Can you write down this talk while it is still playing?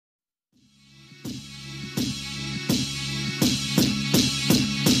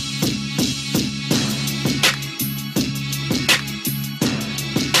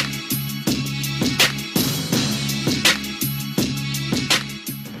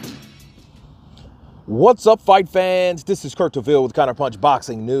What's up, fight fans? This is Kurt DeVille with Counterpunch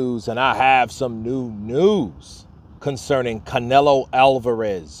Boxing News, and I have some new news concerning Canelo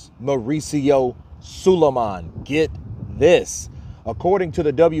Alvarez, Mauricio Sulaiman. Get this. According to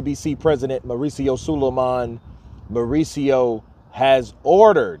the WBC president, Mauricio Sulaiman, Mauricio has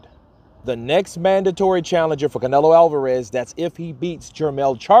ordered the next mandatory challenger for Canelo Alvarez, that's if he beats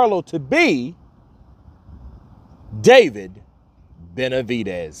Jermell Charlo, to be David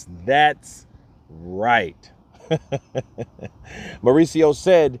Benavidez. That's right. Mauricio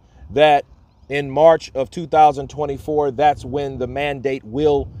said that in March of 2024, that's when the mandate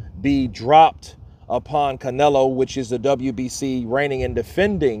will be dropped upon Canelo, which is the WBC reigning and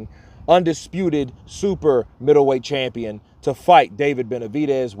defending undisputed super middleweight champion, to fight David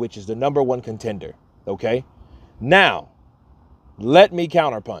Benavidez, which is the #1 contender. Okay. Now, let me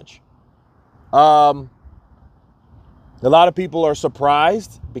counterpunch. A lot of people are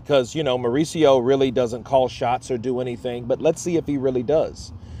surprised because, you know, Mauricio really doesn't call shots or do anything, but let's see if he really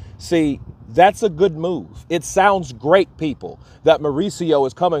does. See, that's a good move. It sounds great, people, that Mauricio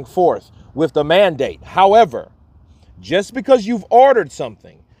is coming forth with the mandate. However, just because you've ordered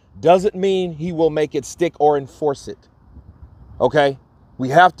something doesn't mean he will make it stick or enforce it. Okay? We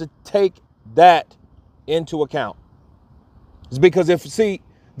have to take that into account. It's because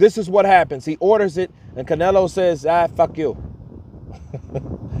this is what happens. He orders it, and Canelo says, fuck you.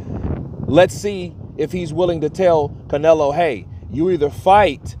 Let's see if he's willing to tell Canelo, hey, you either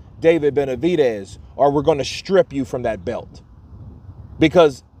fight David Benavidez or we're going to strip you from that belt.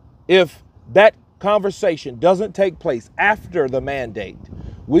 Because if that conversation doesn't take place after the mandate,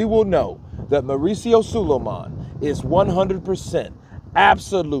 we will know that Mauricio Sulaiman is 100%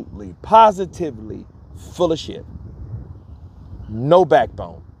 absolutely, positively full of shit. No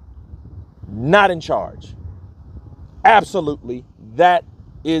backbone. Not in charge. Absolutely, that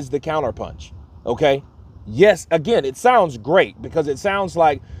is the counterpunch. Okay? Yes, again, it sounds great because it sounds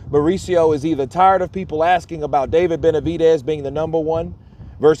like Mauricio is either tired of people asking about David Benavidez being the #1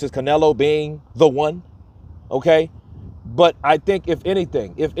 versus Canelo being the one. Okay? But I think if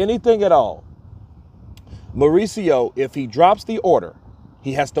anything at all, Mauricio, if he drops the order,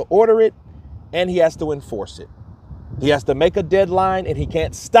 he has to order it and he has to enforce it. He has to make a deadline, and he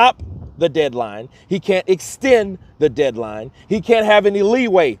can't stop the deadline. He can't extend the deadline. He can't have any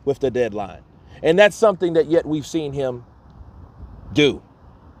leeway with the deadline. And that's something that yet we've seen him do.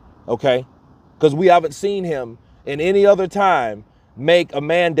 Okay? Because we haven't seen him in any other time make a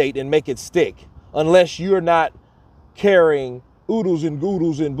mandate and make it stick unless you're not carrying oodles and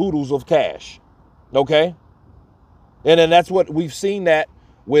goodles and boodles of cash. Okay? And then that's what we've seen that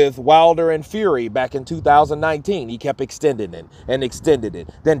with Wilder and Fury back in 2019. He kept extending it and extended it,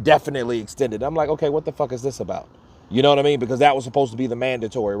 then definitely extended it. I'm like, okay, what the fuck is this about? You know what I mean? Because that was supposed to be the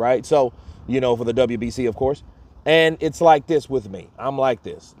mandatory, right? So, you know, for the WBC, of course. And it's like this with me. I'm like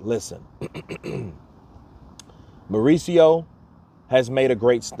this. Listen. Mauricio has made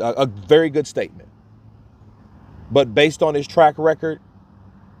a very good statement. But based on his track record,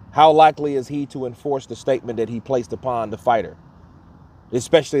 how likely is he to enforce the statement that he placed upon the fighter?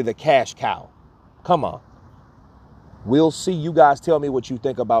 Especially the cash cow. Come on. We'll see. You guys tell me what you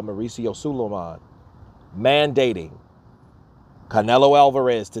think about Mauricio Sulaiman mandating Canelo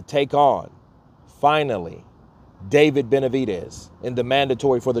Alvarez to take on, finally, David Benavidez in the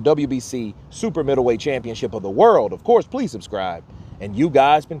mandatory for the WBC Super Middleweight Championship of the World. Of course, please subscribe. And you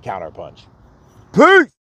guys been Counterpunch. Peace!